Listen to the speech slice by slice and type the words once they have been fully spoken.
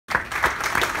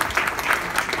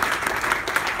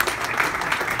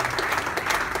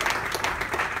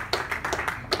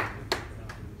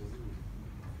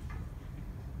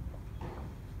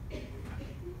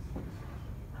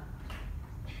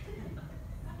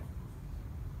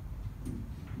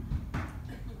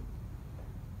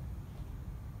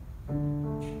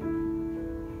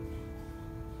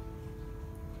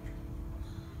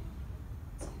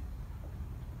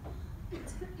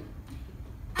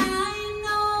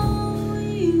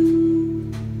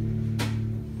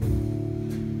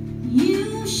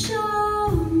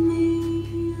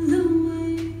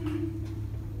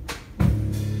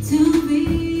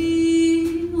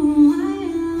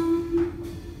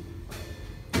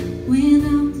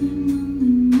without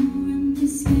demanding more and be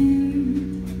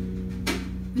scared.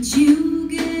 But you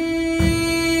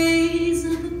gaze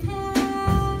at the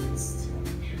past.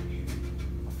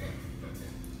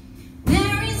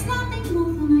 There is nothing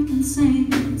more than I can say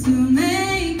to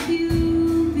make you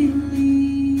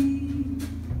believe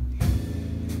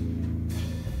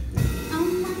how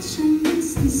much I miss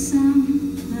the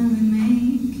sound that we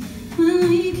make when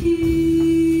we kiss.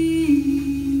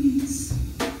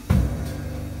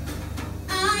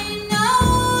 I know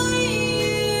you,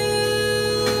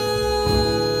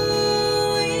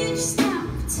 each step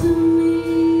to me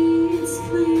is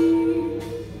clear,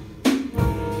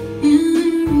 and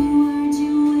every word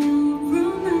you will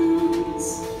pronounce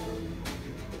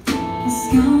is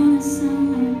gonna sound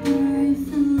like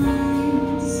perfect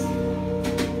lies,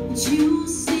 but you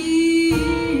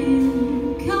still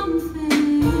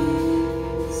confess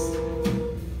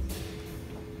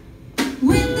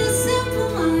with the simple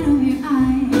light of your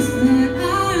eyes that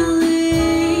are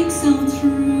lakes of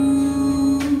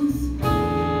truth.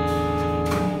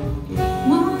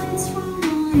 What's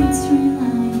wrong, what's real,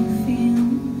 how you feel,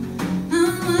 how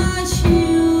much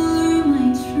you're my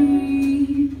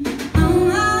tree, how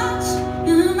much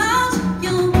you're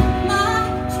my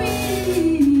tree.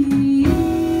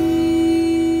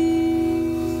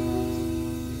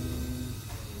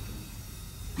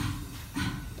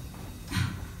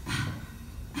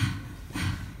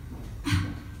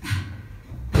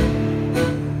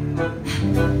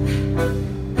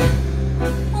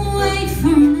 Wait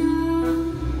for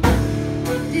now,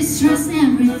 distrust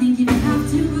everything, you don't have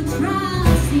to go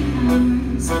trust the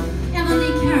hours.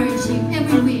 Heavenly courage you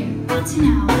everywhere, up to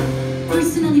now.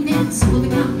 Personal events will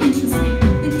become interesting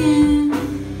again.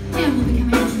 It will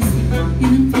become interesting,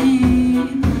 even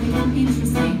pain will become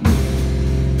interesting.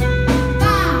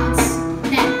 But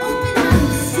that open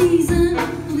house season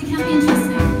will become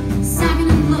interesting. Second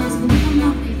and close will become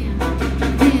lovely again.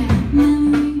 Yeah,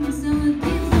 memories that will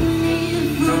give me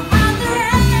for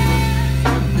others.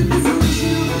 But the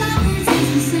solution of lovers is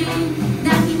the same.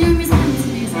 That enormous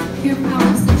emptiness, pure power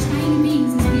of such tiny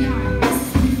beings as we are. This is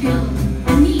what we feel.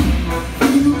 The need for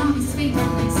the no obvious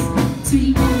faithfulness to the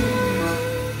old.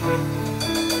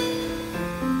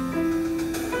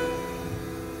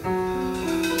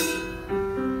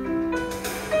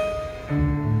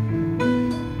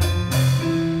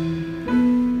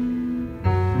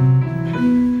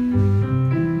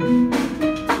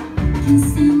 Can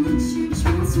stand the church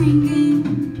bells ringing,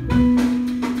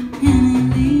 and I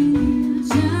live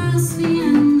just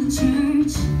beyond the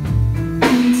church.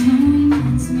 Every time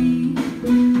reminds me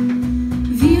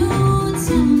of you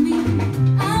telling me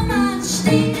how much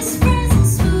this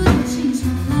presence would change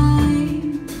my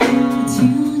life, but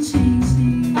you changed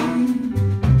me.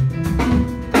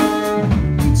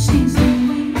 You changed the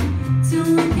way to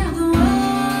look at